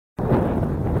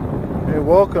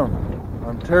Welcome.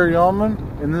 I'm Terry Allman,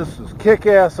 and this is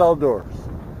Kick-Ass Outdoors.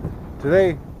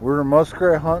 Today, we're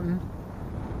muskrat hunting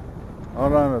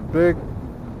out on a big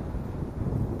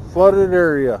flooded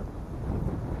area.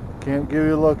 Can't give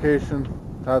you a location,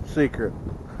 top secret.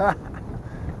 But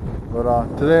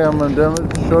today I'm going to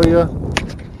show you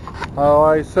how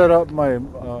I set up my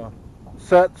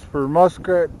sets for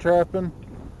muskrat trapping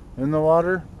in the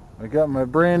water. I got my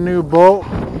brand new boat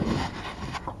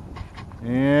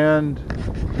and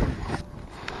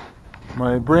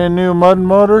my brand new mud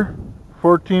motor,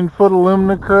 14-foot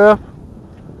aluminum craft,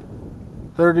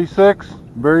 36,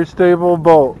 very stable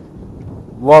boat.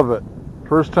 Love it.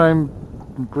 First time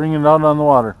bringing it out on the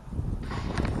water.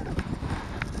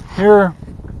 Here,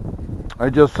 I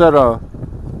just set a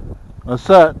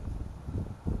set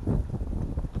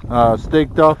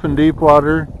staked off in deep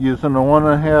water using a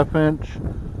 1.5 inch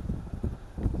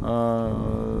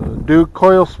Duke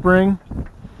coil spring.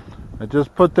 I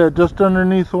just put that just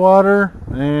underneath the water,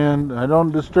 and I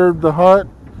don't disturb the hut.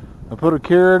 I put a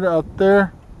carrot out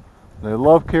there. They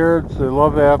love carrots, they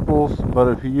love apples, but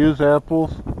if you use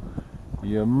apples,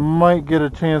 you might get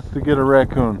a chance to get a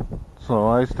raccoon. So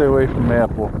I stay away from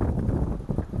apple.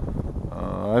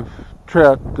 I've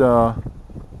trapped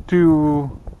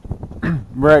 2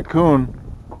 raccoon,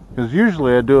 because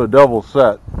usually I do a double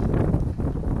set,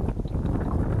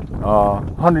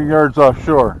 100 yards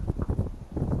offshore.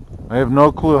 I have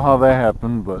no clue how that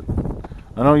happened, but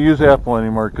I don't use apple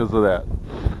anymore because of that.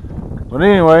 But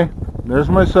anyway, there's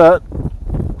my set,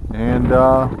 and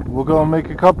we'll go make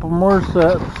a couple more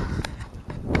sets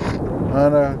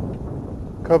on a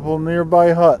couple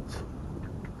nearby huts.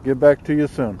 Get back to you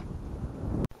soon.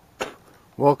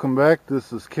 Welcome back.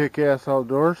 This is Kick-Ass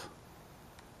Outdoors.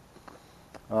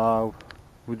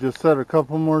 We just set a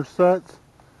couple more sets.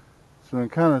 It's been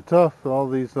kind of tough. All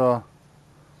these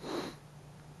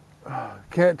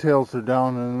cattails are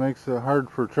down, and it makes it hard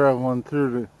for traveling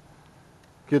through to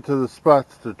get to the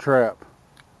spots to trap.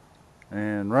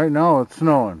 And right now it's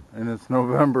snowing, and it's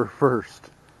November 1st.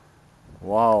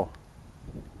 Wow.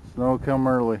 Snow come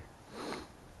early.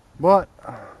 But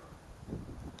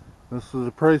this is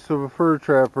the price of a fur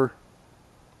trapper.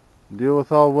 Deal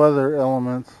with all weather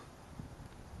elements.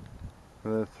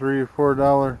 The $3 or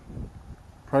 $4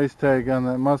 price tag on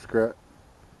that muskrat.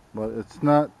 But it's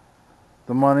not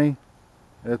the money,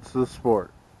 it's the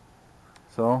sport.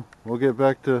 So we'll get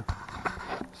back to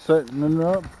setting it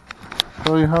up,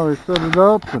 show you how I set it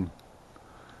up. And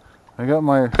I got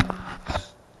my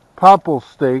popple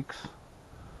stakes,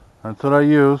 that's what I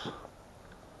use,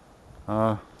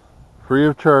 free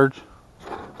of charge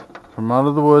from out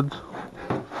of the woods,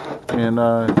 and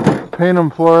paint them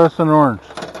fluorescent orange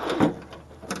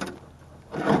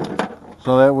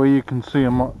so that way you can see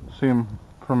them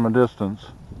from a distance.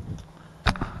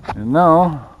 And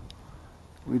now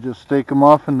we just stake them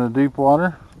off in the deep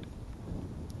water.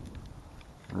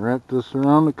 Wrap this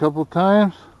around a couple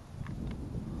times.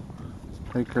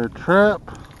 Take our trap,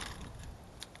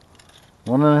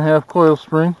 1.5 coil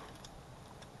spring.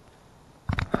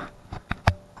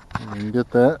 You can get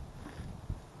that.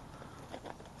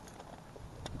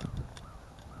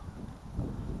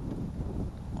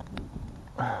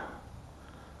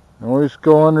 Always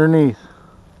go underneath,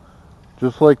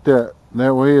 just like that.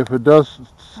 That way, if it does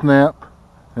snap,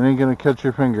 it ain't gonna catch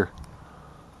your finger.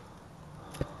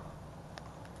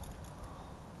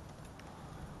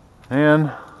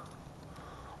 And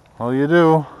all you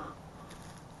do,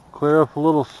 clear up a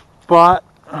little spot,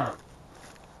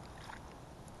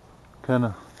 kind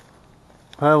of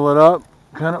pile it up,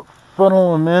 kind of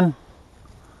funnel them in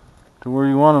to where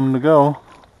you want them to go.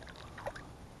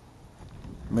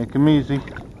 Make them easy,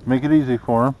 make it easy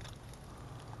for them.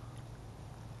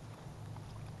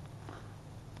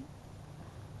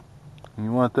 And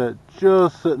you want that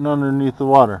just sitting underneath the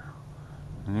water,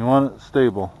 and you want it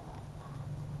stable.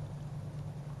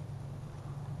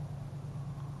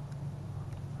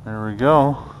 There we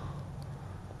go.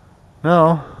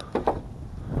 Now,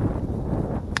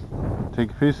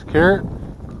 take a piece of carrot,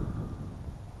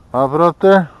 pop it up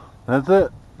there. That's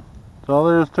it. That's all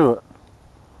there is to it.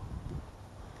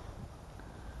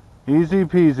 Easy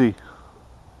peasy.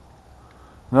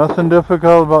 Nothing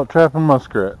difficult about trapping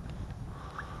muskrat.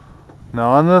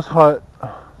 Now on this hut,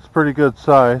 it's pretty good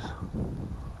size.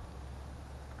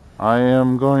 I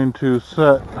am going to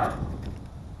set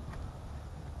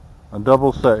a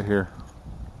double set here.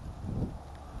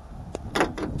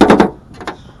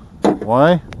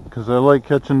 Why? Because I like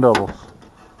catching doubles.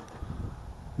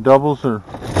 Doubles are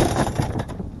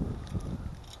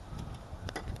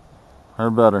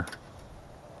better.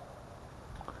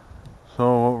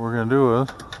 So what we're going to do is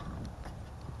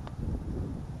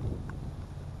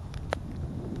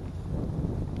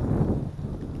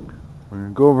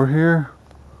go over here.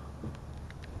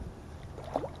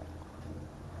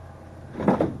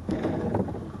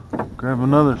 Grab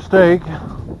another stake.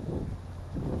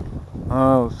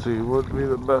 Let's see, what would be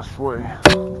the best way?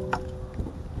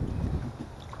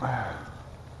 I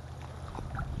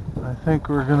think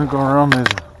we're gonna go around the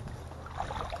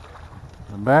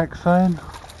back side,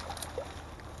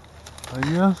 I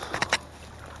guess.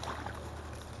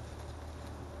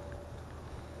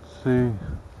 Let's see.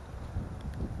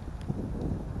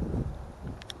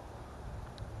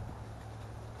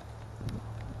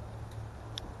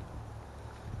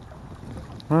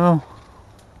 Well,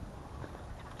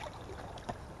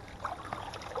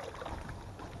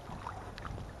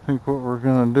 I think what we're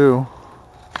gonna do,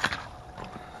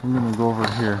 I'm gonna go over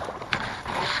here.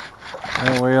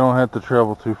 That way I don't have to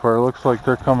travel too far. It looks like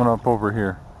they're coming up over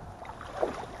here.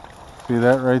 See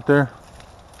that right there?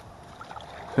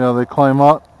 See how they climb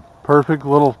up? Perfect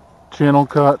little channel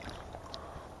cut.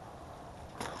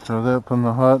 Throw that up in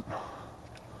the hut.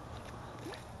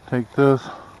 Take this.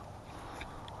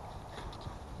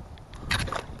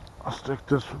 I'll stick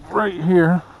this right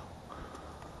here.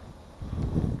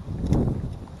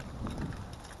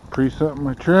 Preset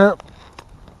my trap.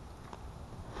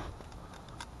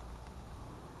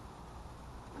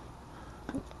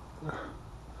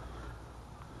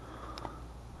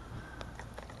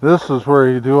 This is where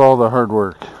you do all the hard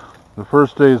work. The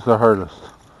first day is the hardest.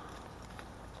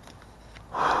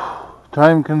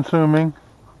 Time consuming.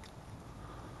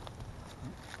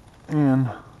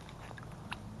 And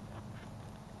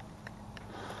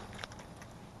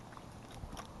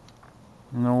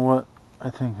you know what? I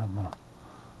think I'm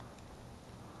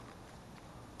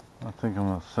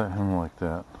gonna set him like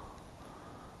that.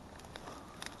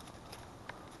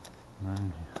 And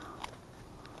then,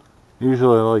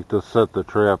 usually I like to set the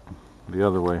trap the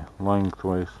other way,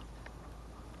 lengthways.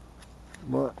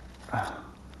 But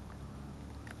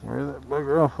wear that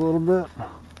bugger off a little bit.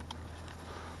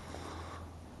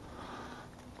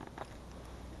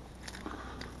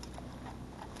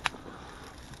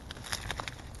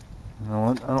 You know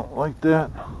what? I don't like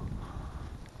that.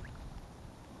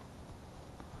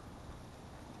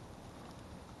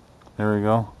 There we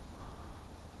go.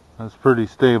 That's pretty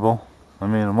stable. I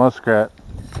mean, a muskrat.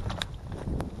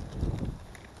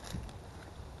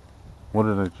 What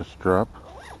did I just drop?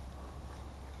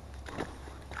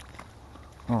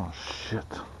 Oh shit.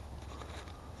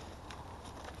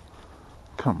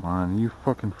 Come on, you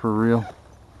fucking for real?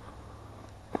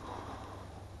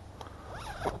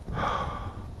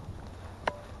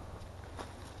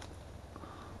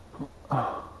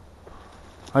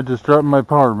 I just dropped my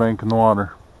power bank in the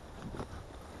water.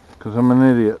 Because I'm an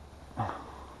idiot.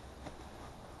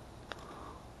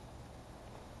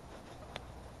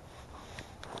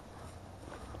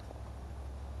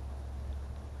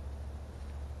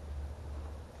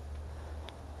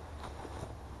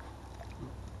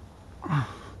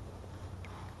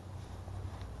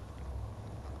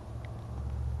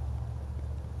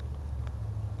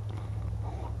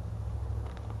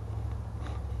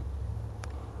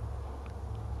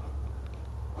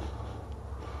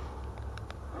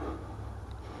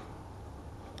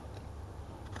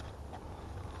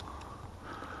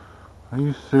 Are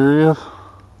you serious?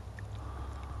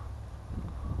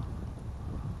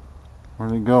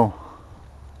 Where'd he go?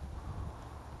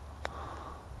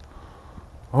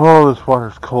 Oh, this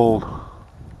water's cold.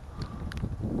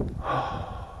 I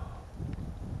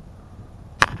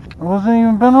wasn't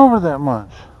even been over that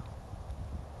much.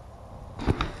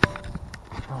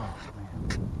 Oh,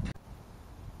 man.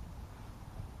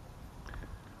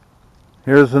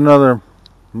 Here's another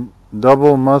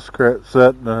double muskrat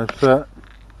set that I've set.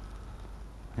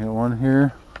 Got one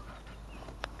here.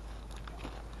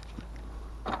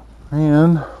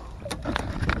 And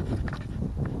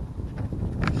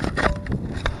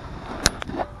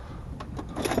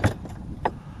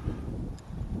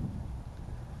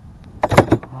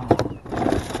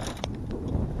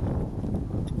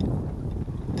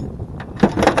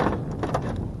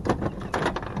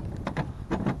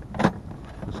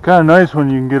it's kind of nice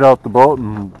when you can get out the boat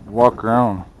and walk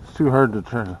around. It's too hard to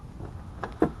try to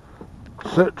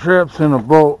set traps in a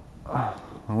boat. The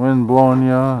wind blowing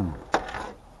you on.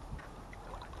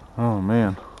 Oh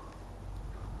man.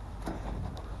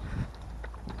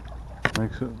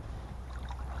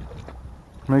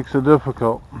 Makes it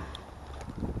difficult.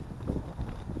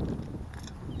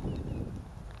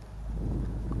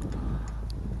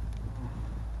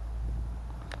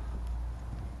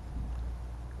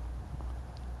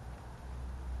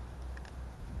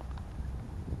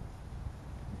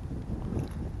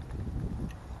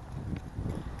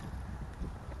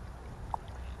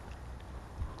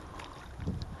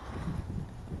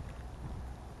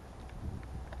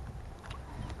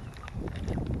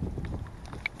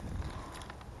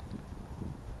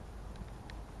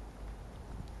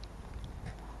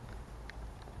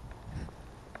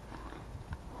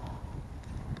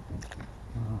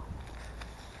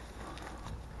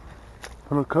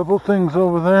 Put a couple things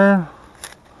over there,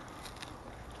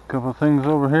 a couple things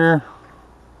over here,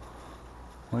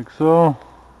 like so.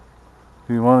 If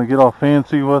you want to get all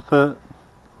fancy with it.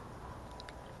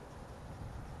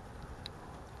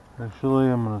 Actually,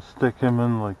 I'm going to stick him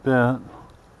in like that.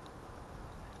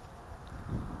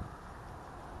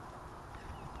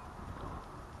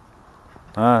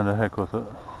 Ah, the heck with it.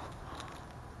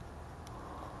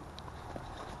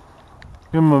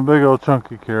 Give him a big old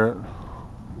chunky carrot.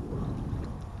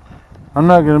 I'm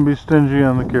not going to be stingy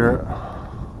on the carrot.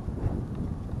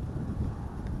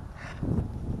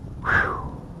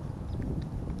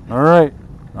 Alright,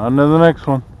 on to the next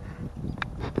one.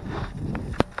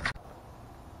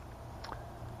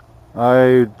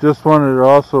 I just wanted to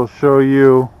also show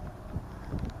you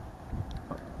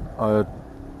a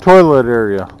toilet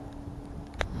area.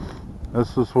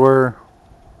 This is where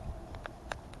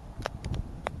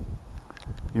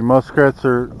your muskrats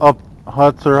are up,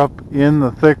 huts are up in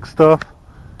the thick stuff.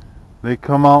 They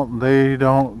come out and they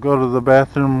don't go to the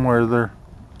bathroom where their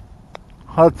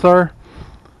huts are.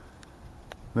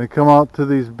 They come out to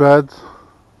these beds,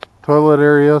 toilet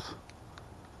areas.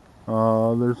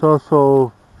 There's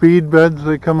also feed beds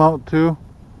they come out to.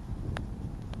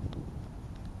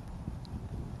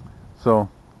 So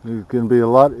there's going to be a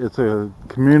lot. It's a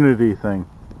community thing.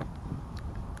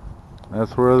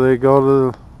 That's where they go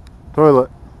to the toilet.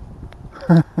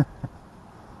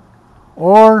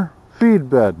 Or feed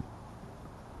bed.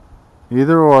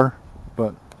 Either or.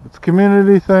 But it's a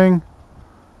community thing.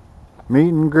 Meet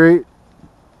and greet.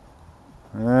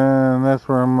 And that's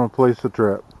where I'm going to place the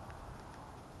trap.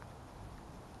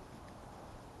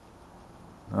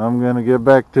 I'm going to get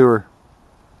back to her.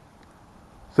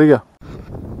 See ya.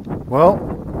 Well,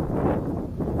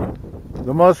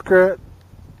 the muskrat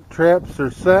traps are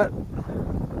set.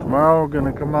 Tomorrow we're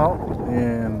going to come out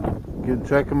and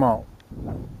check them out.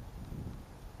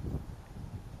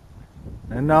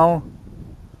 And now,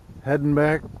 heading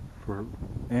back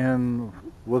and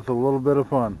with a little bit of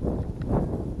fun.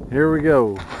 Here we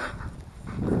go.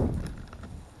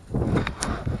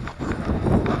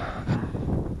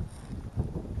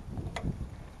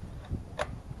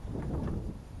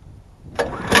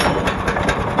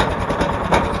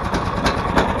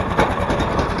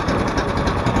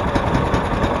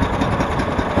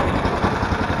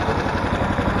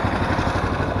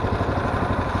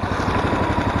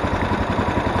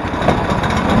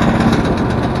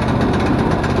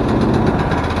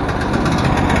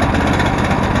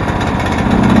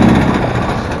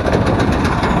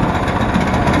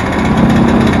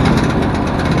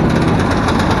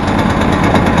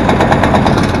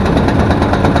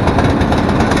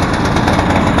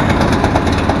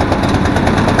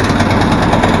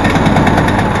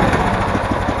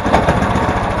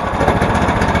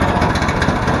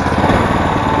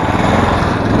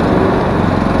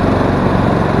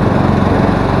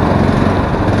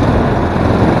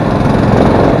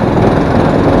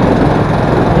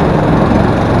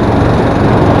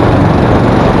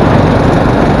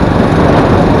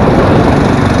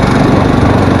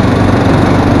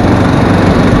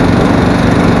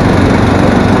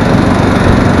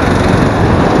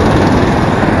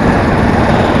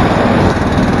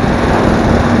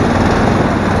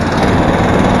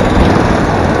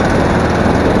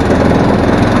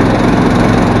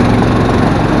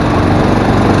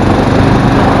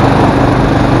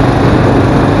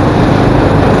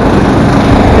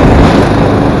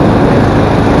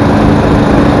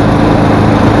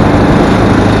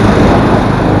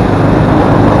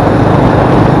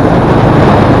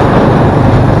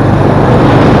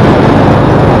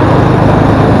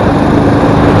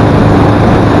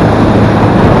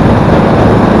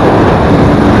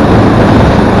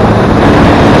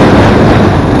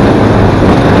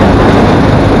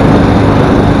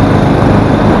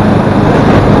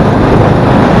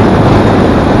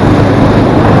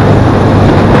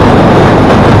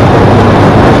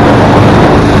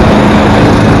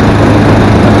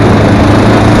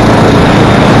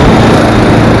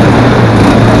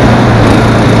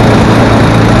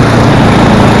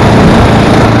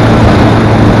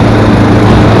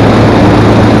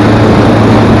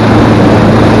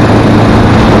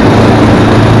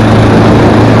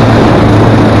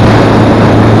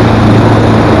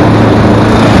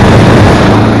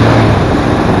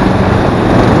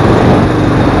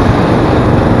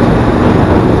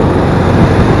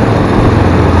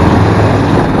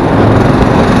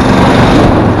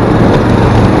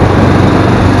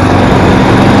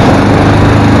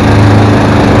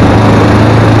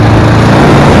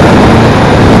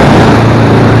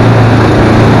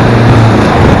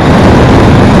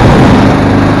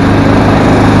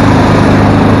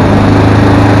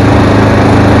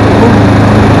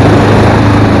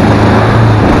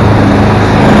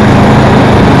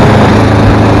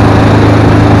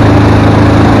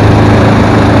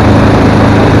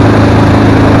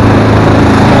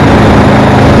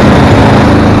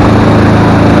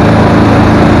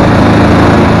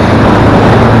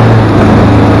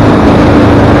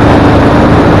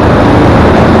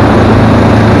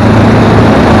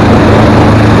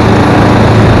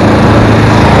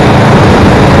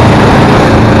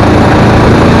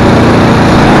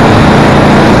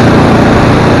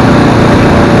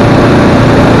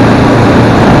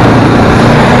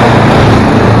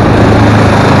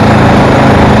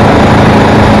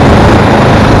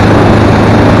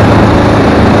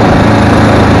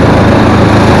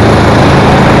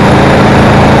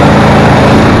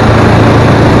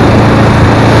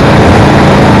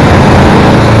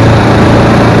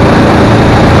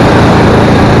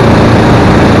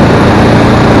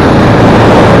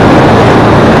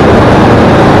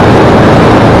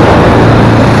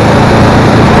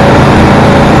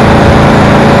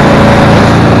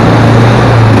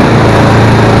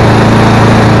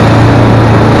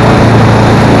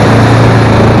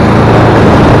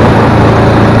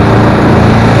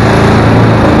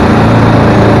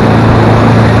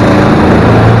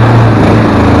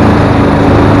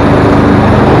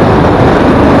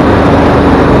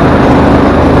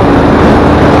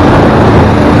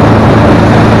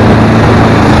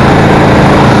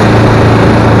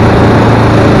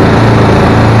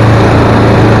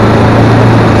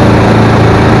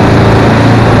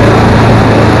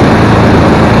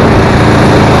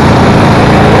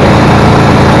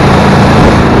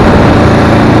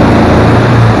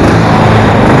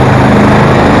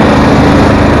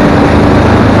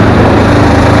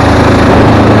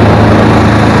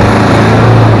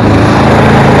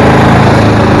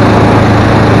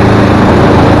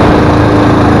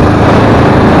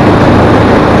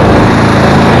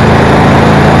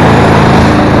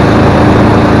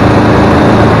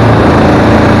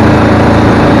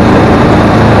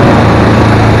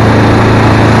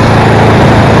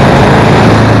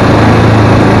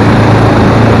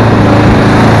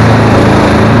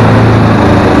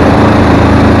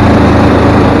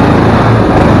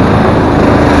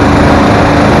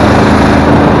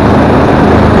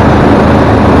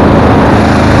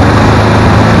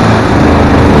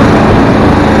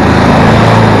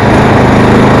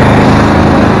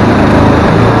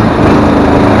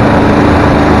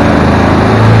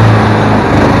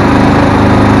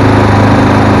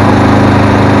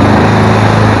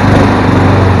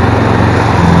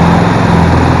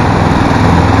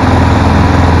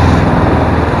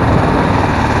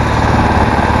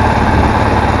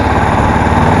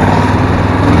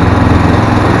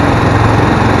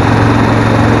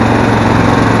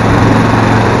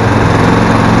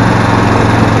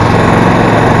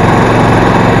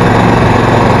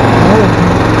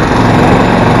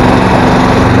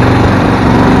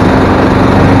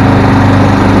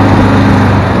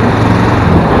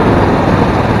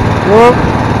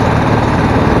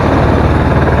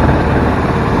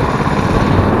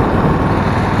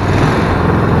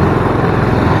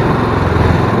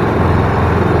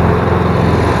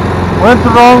 went the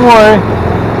wrong way.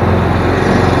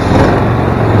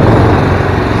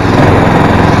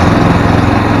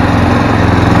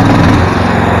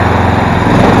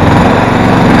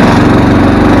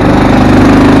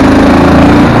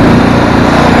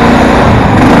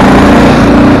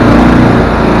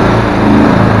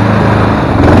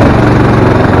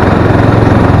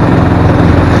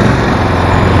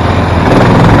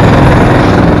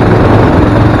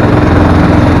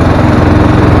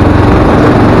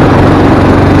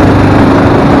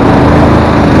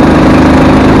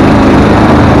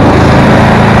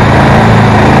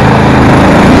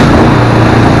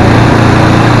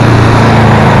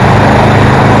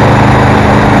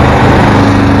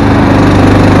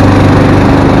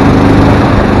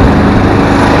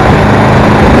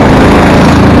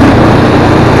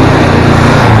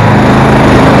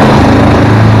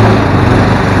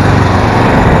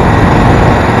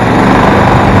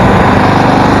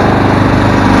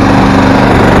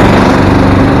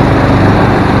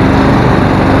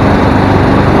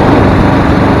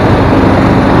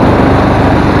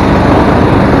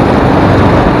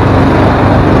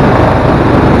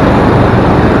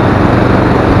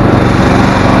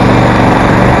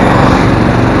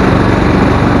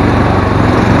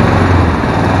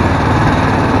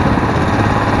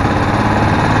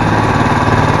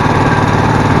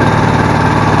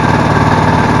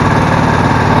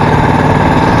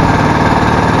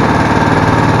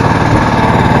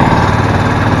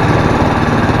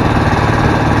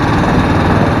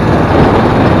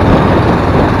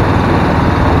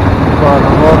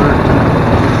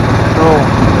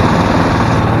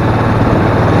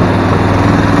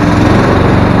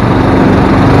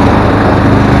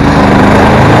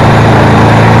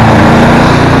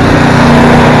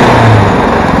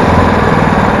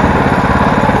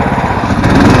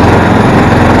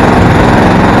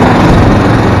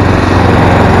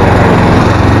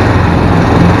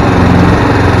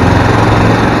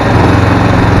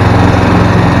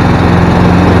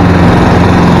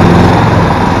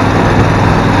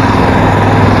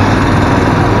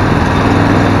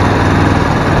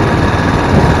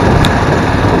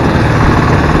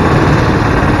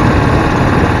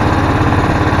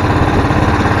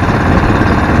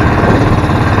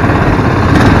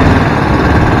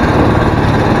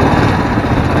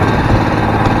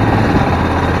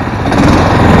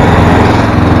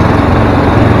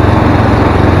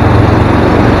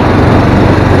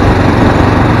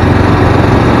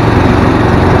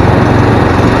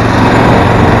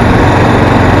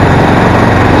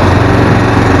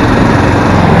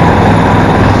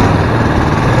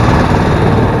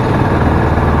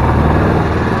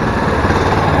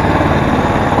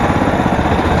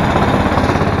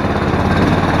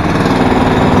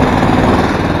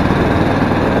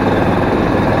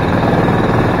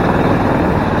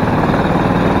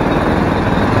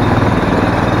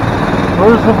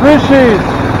 Where's the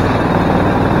fishies?